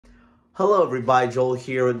Hello everybody, Joel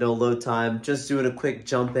here with No Load Time. Just doing a quick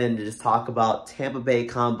jump in to just talk about Tampa Bay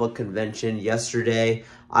Comic Book Convention. Yesterday,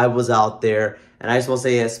 I was out there, and I just want to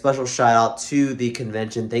say a special shout out to the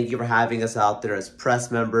convention. Thank you for having us out there as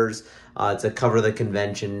press members to cover the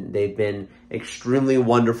convention. They've been extremely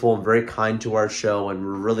wonderful and very kind to our show, and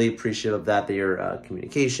we're really appreciative of that, their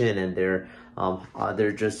communication and their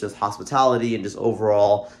just hospitality and just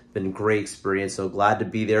overall been great experience. So glad to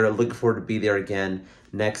be there. Looking forward to be there again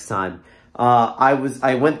next time.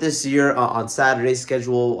 I went this year on Saturday,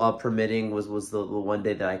 schedule permitting was the one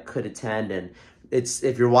day that I could attend, and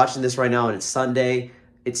if you're watching this right now and it's Sunday,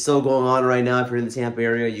 it's still going on right now. If you're in the Tampa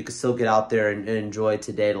area, you can still get out there and enjoy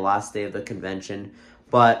today, the last day of the convention.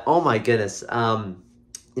 But oh my goodness,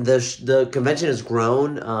 the convention has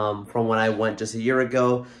grown from when I went just a year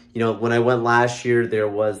ago. You know, when I went last year, there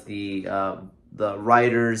was the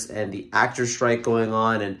writers and the actors strike going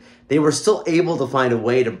on, and they were still able to find a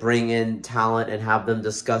way to bring in talent and have them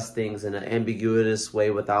discuss things in an ambiguous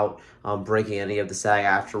way without breaking any of the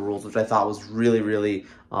SAG-AFTRA rules, which I thought was really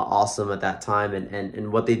awesome at that time.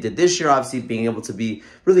 And what they did this year, obviously being able to be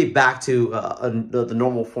really back to the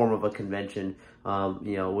normal form of a convention,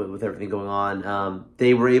 you know, with everything going on,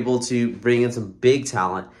 they were able to bring in some big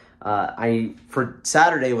talent. For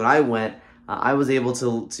Saturday when I went, I was able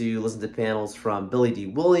to listen to panels from Billy D.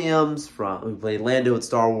 Williams, who played Lando at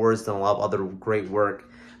Star Wars, done a lot of other great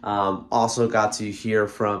work. Also got to hear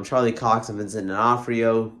from Charlie Cox and Vincent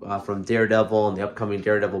D'Onofrio from Daredevil and the upcoming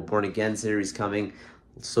Daredevil Born Again series coming.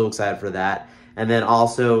 So excited for that. And then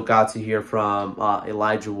also got to hear from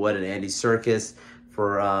Elijah Wood and Andy Serkis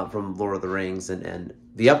from Lord of the Rings, and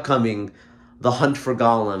the upcoming The Hunt for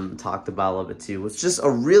Gollum talked about a little bit too. It was just a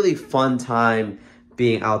really fun time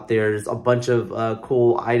being out there. There's a bunch of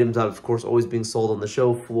cool items that, of course, always being sold on the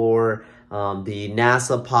show floor. The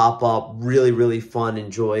NASA pop-up, really fun.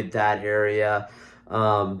 Enjoyed that area.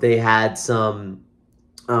 They had some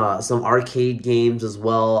arcade games as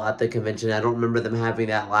well at the convention. I don't remember them having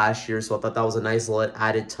that last year, so I thought that was a nice little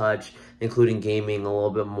added touch, including gaming a little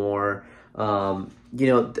bit more. You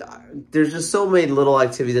know, there's just so many little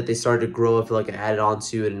activities that they started to grow. I feel like I added on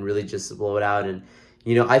to it and really just blow it out. And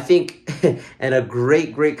you know, I think in a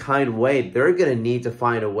great kind way, they're going to need to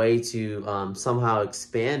find a way to somehow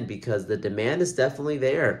expand, because the demand is definitely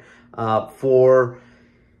there for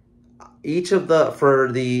each of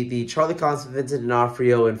the Charlie Cox, Vincent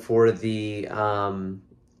D'Onofrio, and for the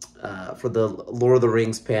Lord of the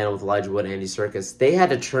Rings panel with Elijah Wood and Andy Serkis. They had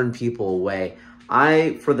to turn people away.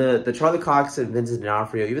 For the Charlie Cox and Vincent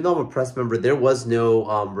D'Onofrio, even though I'm a press member, there was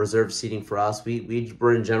no reserved seating for us. We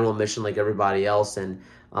were in general admission like everybody else, and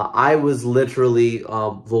I was literally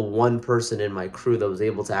the one person in my crew that was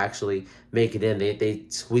able to actually make it in. They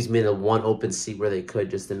squeezed me in the one open seat where they could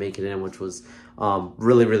just to make it in, which was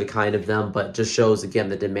really kind of them, but just shows, again,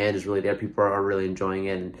 the demand is really there. People are really enjoying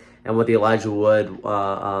it. And with the Elijah Wood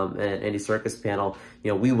and Andy Serkis panel,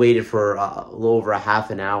 you know, we waited for a little over a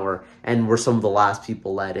half an hour, and we're some of the last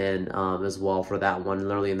people let in as well for that one,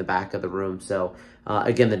 literally in the back of the room. So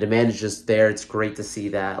again, the demand is just there. It's great to see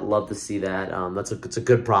that. Love to see that. It's a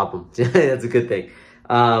good problem. That's a good thing.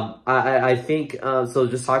 I think so.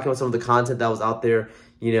 Just talking about some of the content that was out there,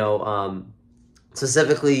 you know.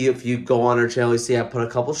 Specifically, if you go on our channel, you see I put a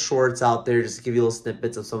couple shorts out there just to give you little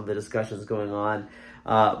snippets of some of the discussions going on.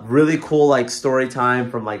 Really cool, like, story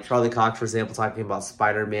time from, like, Charlie Cox, for example, talking about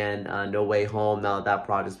Spider-Man No Way Home, now that that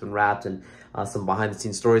project's been wrapped, and some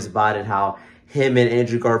behind-the-scenes stories about it, how him and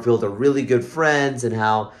Andrew Garfield are really good friends, and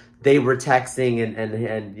how they were texting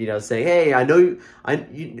and you know, saying, hey, I know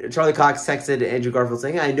Charlie Cox texted Andrew Garfield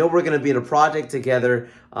saying, hey, I know we're going to be in a project together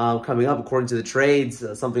coming up according to the trades,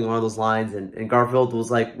 something along those lines. And Garfield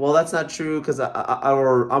was like, well, that's not true, because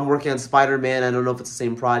I'm working on Spider-Man. I don't know if it's the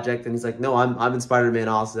same project. And he's like, no, I'm in Spider-Man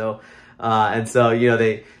also. And so, you know,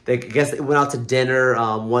 they I guess they went out to dinner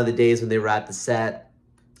one of the days when they were at the set.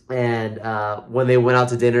 And when they went out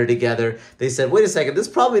to dinner together, they said, wait a second, this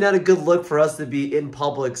is probably not a good look for us to be in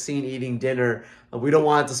public seen eating dinner. We don't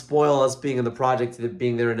want it to spoil us being in the project,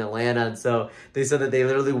 being there in Atlanta. And so they said that they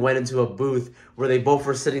literally went into a booth where they both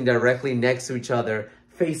were sitting directly next to each other,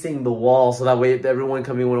 facing the wall. So that way everyone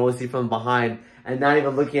coming would only see from behind and not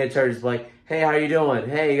even looking at each other, just like, hey, how you doing?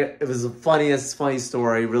 Hey, it was the funny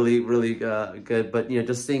story, really good. But, you know,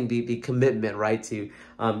 just seeing the commitment, right, to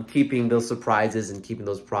keeping those surprises and keeping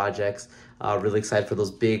those projects. Really excited for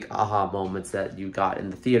those big aha moments that you got in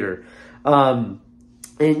the theater.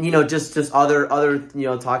 And, you know, just other, you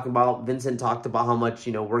know, talking about, Vincent talked about how much,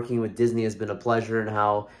 you know, working with Disney has been a pleasure, and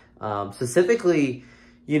how specifically,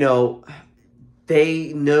 you know,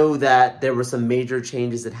 they know that there were some major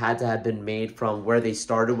changes that had to have been made from where they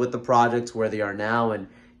started with the project to where they are now. And,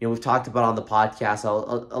 you know, we've talked about on the podcast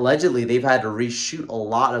how allegedly they've had to reshoot a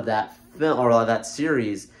lot of that film or that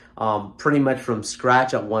series pretty much from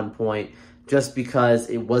scratch at one point, just because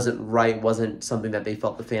it wasn't right, wasn't something that they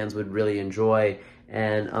felt the fans would really enjoy.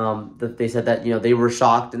 And they said that, you know, they were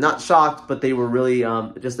shocked, not shocked, but they were really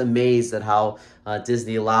just amazed at how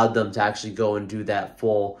Disney allowed them to actually go and do that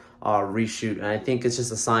full reshoot. And I think it's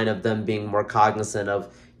just a sign of them being more cognizant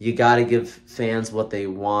of, you got to give fans what they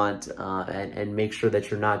want and make sure that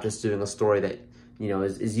you're not just doing a story that, you know,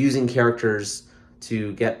 is using characters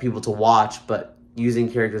to get people to watch, but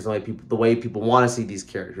using characters the way people want to see these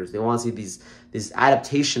characters. They want to see this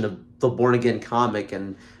adaptation of the Born Again comic,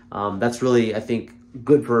 and that's really, I think,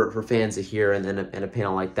 good for fans to hear. And a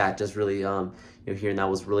panel like that, just really, you know, hearing that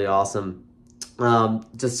was really awesome.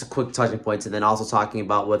 Just a quick touching points, and then also talking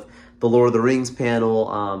about with the Lord of the Rings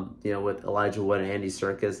panel, you know, with Elijah Wood and Andy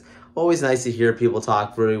Serkis. Always nice to hear people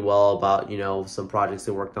talk very well about, you know, some projects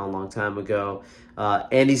they worked on a long time ago.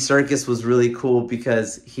 Andy Serkis was really cool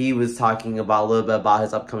because he was talking about a little bit about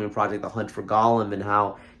his upcoming project, The Hunt for Gollum, and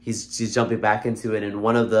how he's jumping back into it. And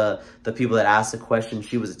one of the people that asked the question,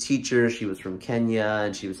 she was a teacher, she was from Kenya,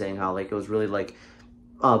 and she was saying how, like, it was really, like,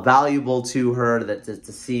 valuable to her that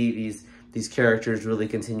to see these characters really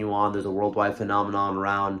continue on. There's a worldwide phenomenon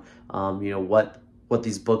around, you know, what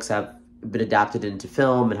these books have been adapted into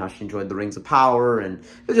film, and how she enjoyed the Rings of Power. And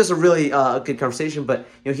it was just a really good conversation. But,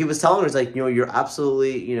 you know, he was telling her, it's like, you know, you're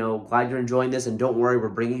absolutely, you know, glad you're enjoying this, and don't worry, we're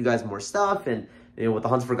bringing you guys more stuff. And, you know, with the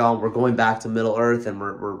Hunt for Gollum, we're going back to Middle Earth, and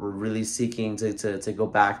we're really seeking to go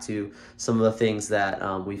back to some of the things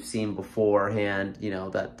that we've seen beforehand, you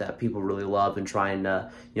know, that people really love, and trying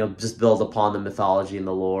to, you know, just build upon the mythology and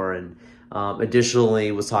the lore. And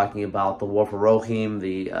additionally, was talking about the War for Rohirrim,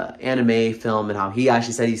 the anime film, and how he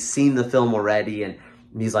actually said he's seen the film already, and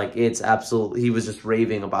he's like, it's absolutely, he was just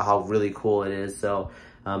raving about how really cool it is. So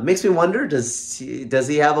makes me wonder, does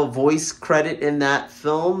he have a voice credit in that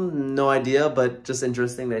film? No idea, but just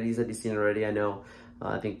interesting that he said he's seen it already. I know,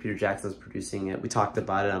 I think Peter Jackson's producing it. We talked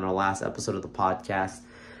about it on our last episode of the podcast.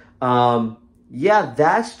 Yeah,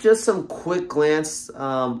 that's just some quick glance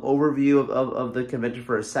overview of the convention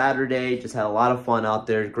for a Saturday. Just had a lot of fun out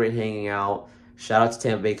there. Great hanging out. Shout out to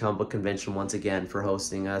Tampa Bay Comic Convention once again for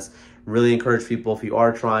hosting us. Really encourage people, if you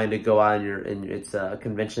are trying to go out and it's a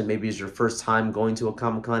convention, maybe it's your first time going to a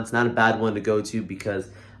Comic-Con, it's not a bad one to go to because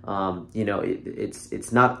you know,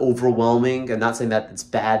 it's not overwhelming. I'm not saying that it's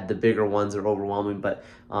bad, the bigger ones are overwhelming, but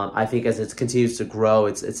I think as it continues to grow,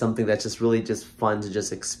 it's something that's just really just fun to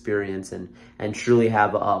just experience and truly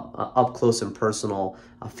have a up close and personal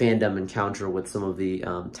fandom encounter with some of the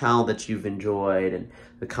talent that you've enjoyed and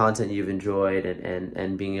the content you've enjoyed,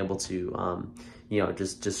 and being able to you know,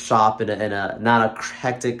 just shop in a not a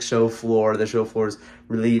hectic show floor. The show floor is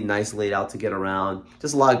really nice laid out to get around.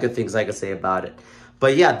 Just a lot of good things I could say about it.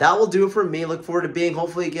 But yeah, that will do it for me. Look forward to being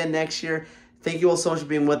hopefully again next year. Thank you all so much for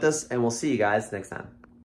being with us, and we'll see you guys next time.